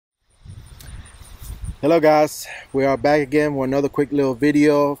Hello guys, we are back again with another quick little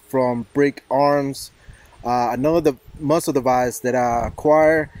video from Breek Arms. Another muscle device that I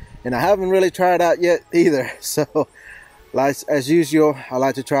acquired, and I haven't really tried out yet either. So like as usual, I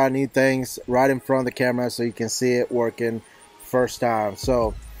like to try new things right in front of the camera so you can see it working first time.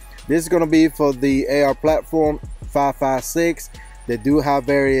 So this is going to be for the AR platform 5.56. They do have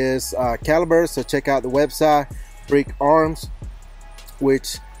various calibers, so check out the website Breek Arms,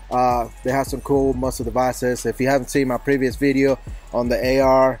 which they have some cool muscle devices. If you haven't seen my previous video on the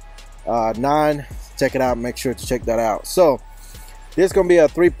AR 9, check it out. Make sure to check that out. So this is gonna be a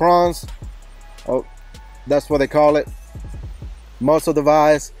 3 prongs, oh, that's what they call it, muscle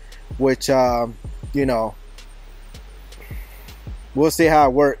device, which you know, we'll see how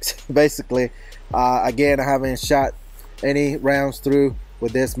it works. Basically, again, I haven't shot any rounds through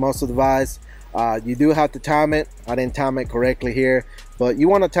with this muscle device. You do have to time it. I didn't time it correctly here, but you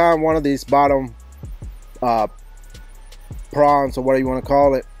want to time one of these bottom prongs, or whatever you want to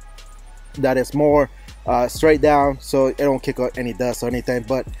call it, that is more straight down, so it don't kick up any dust or anything.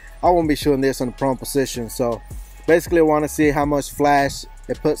 But I won't be shooting this in the prone position. So basically I want to see how much flash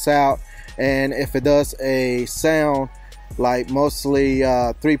it puts out, and if it does a sound like mostly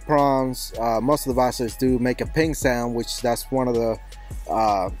 3 prongs muscle devices do make a ping sound, which that's one of the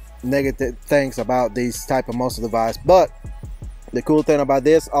negative things about these type of muscle device. But the cool thing about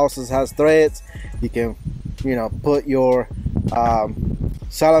this also has threads. You can, you know, put your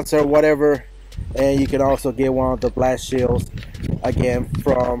silencer, whatever, and you can also get one of the blast shields, again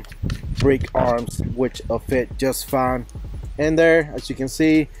from Breek Arms, which will fit just fine in there, as you can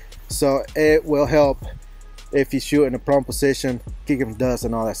see. So it will help if you shoot in a prone position, kicking dust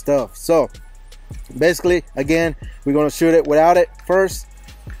and all that stuff. So basically, again, we're going to shoot it without it first,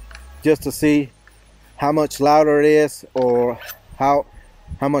 just to see how much louder it is, or how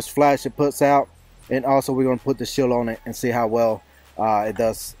much flash it puts out. And also we're going to put the shield on it and see how well it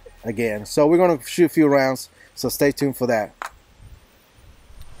does again. So we're going to shoot a few rounds, so stay tuned for that.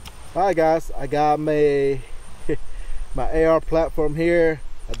 Alright guys, I got my AR platform here.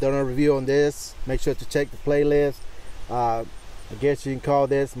 I've done a review on this. Make sure to check the playlist. I guess you can call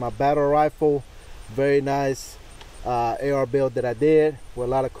this my battle rifle. Very nice AR build that I did with a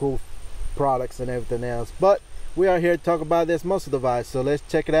lot of cool products and everything else. But we are here to talk about this muscle device, so let's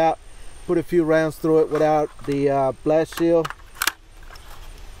check it out. Put a few rounds through it without the blast shield,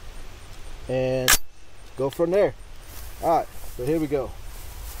 and go from there. All right, so here we go.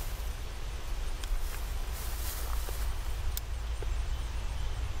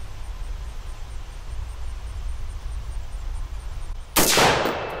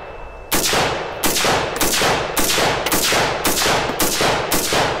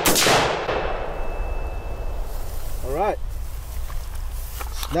 Alright,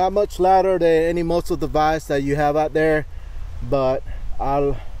 not much louder than any muscle device that you have out there, but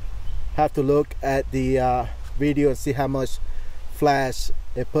I'll have to look at the video and see how much flash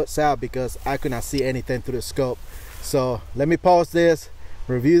it puts out, because I could not see anything through the scope. So let me pause this,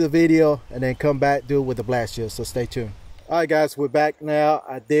 review the video, and then come back, do it with the blast shield. So stay tuned. Alright guys, we're back now.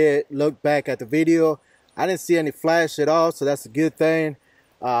 I did look back at the video. I didn't see any flash at all, so that's a good thing.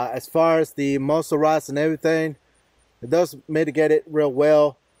 As far as the muscle rods and everything, it does mitigate it real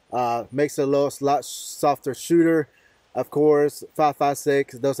well. Makes it a lot softer shooter. Of course,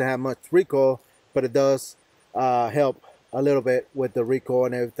 5.56 doesn't have much recoil, but it does help a little bit with the recoil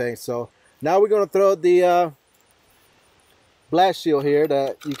and everything. So now we're going to throw the blast shield here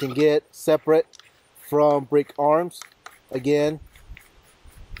that you can get separate from Breek Arms. Again,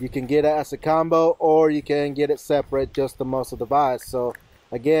 you can get it as a combo, or you can get it separate, just the muscle device. So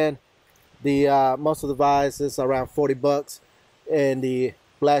again, the muscle device is around 40 bucks, and the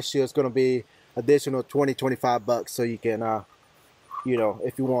blast shield is going to be additional 20-25 bucks, so you can you know,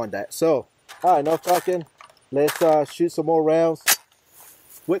 if you want that. So all right, no talking, let's shoot some more rounds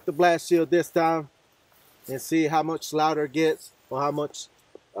with the blast shield this time, and see how much louder it gets, or how much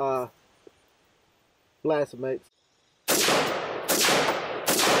blast it makes.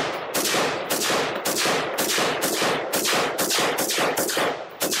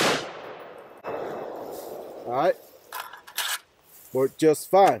 Alright, worked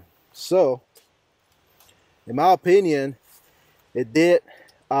just fine. So in my opinion, it did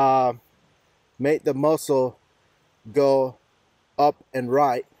make the muzzle go up and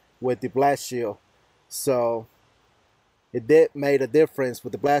right with the blast shield. So it did made a difference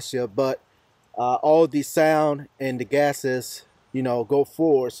with the blast shield, but all the sound and the gases, you know, go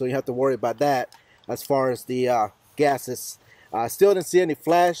forward, so you have to worry about that as far as the gases. I still didn't see any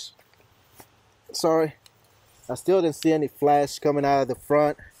flash. Sorry, I still didn't see any flash coming out of the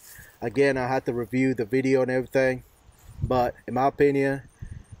front. Again, I had to review the video and everything, but in my opinion,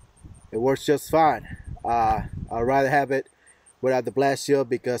 it works just fine. I'd rather have it without the blast shield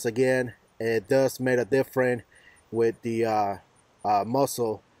because again, it does make a difference with the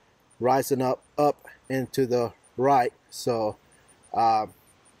muzzle rising up into the right. So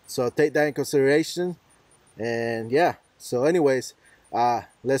so take that in consideration. And yeah, so anyways,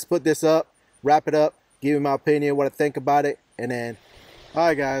 let's put this up, wrap it up, give you my opinion, what I think about it, and then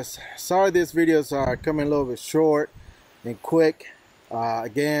alright guys, sorry these videos are coming a little bit short and quick.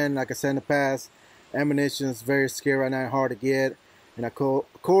 Again, like I said in the past, ammunition is very scarce right now, hard to get, and of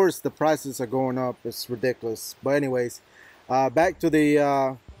course the prices are going up. It's ridiculous. But anyways, back to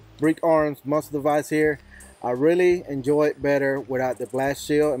the Breek Arms muzzle device here. I really enjoy it better without the blast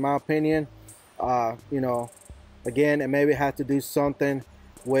shield, in my opinion. You know, again, and maybe have to do something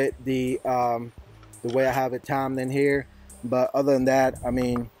with the way I have it timed in here, but other than that, I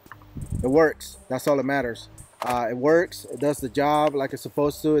mean, it works. That's all that matters. It works, it does the job like it's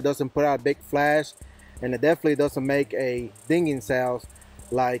supposed to. It doesn't put out a big flash, and it definitely doesn't make a dinging sound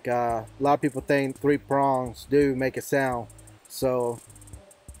like a lot of people think 3 prongs do make a sound. So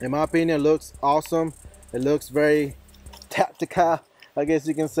in my opinion, it looks awesome. It looks very tactical, I guess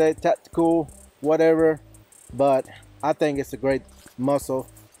you can say, tactical, whatever. But I think it's a great muzzle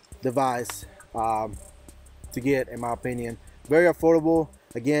device to get, in my opinion. Very affordable.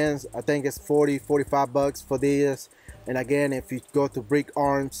 Again, I think it's 40-45 bucks for this. And again, if you go to Breek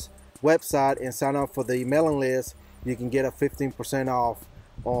Arms website and sign up for the mailing list, you can get a 15% off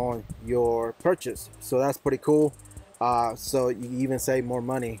on your purchase. So that's pretty cool. So you even save more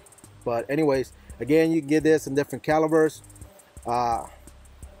money. But anyways, again, you can get this in different calibers,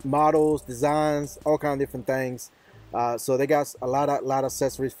 models, designs, all kinds of different things. So they got a lot of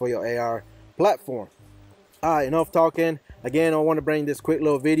accessories for your AR platform. Alright, enough talking. Again, I want to bring this quick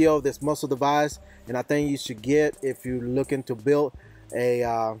little video of this muzzle device, and I think you should get, if you're looking to build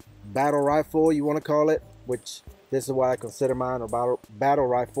a battle rifle, you want to call it, which this is what I consider mine, a battle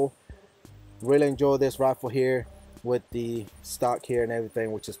rifle. Really enjoy this rifle here with the stock here and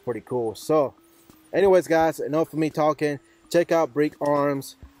everything, which is pretty cool. So anyways guys, enough of me talking. Check out Breek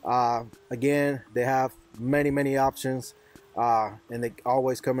Arms. Again, they have many options, and they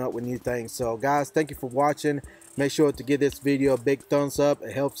always coming up with new things. So guys, thank you for watching. Make sure to give this video a big thumbs up.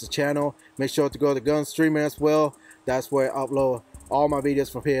 It helps the channel. Make sure to go to gun streaming as well. That's where I upload all my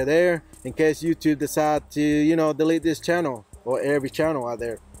videos from here to there, in case YouTube decide to, you know, delete this channel or every channel out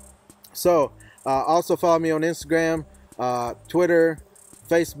there. So also follow me on Instagram, Twitter,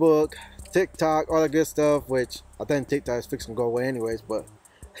 Facebook, TikTok, all that good stuff, which I think TikTok is fixing to go away anyways. But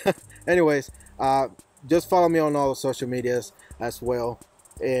anyways, just follow me on all the social medias as well,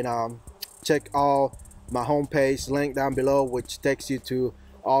 and check all my homepage link down below, which takes you to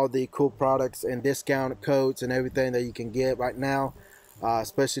all the cool products and discount codes and everything that you can get right now,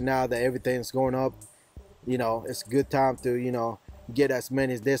 especially now that everything's going up. You know, it's a good time to, you know, get as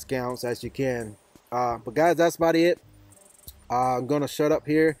many discounts as you can. But guys, that's about it. I'm gonna shut up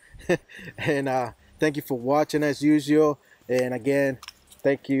here and thank you for watching as usual, and again,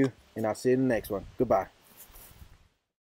 thank you, and I'll see you in the next one. Goodbye.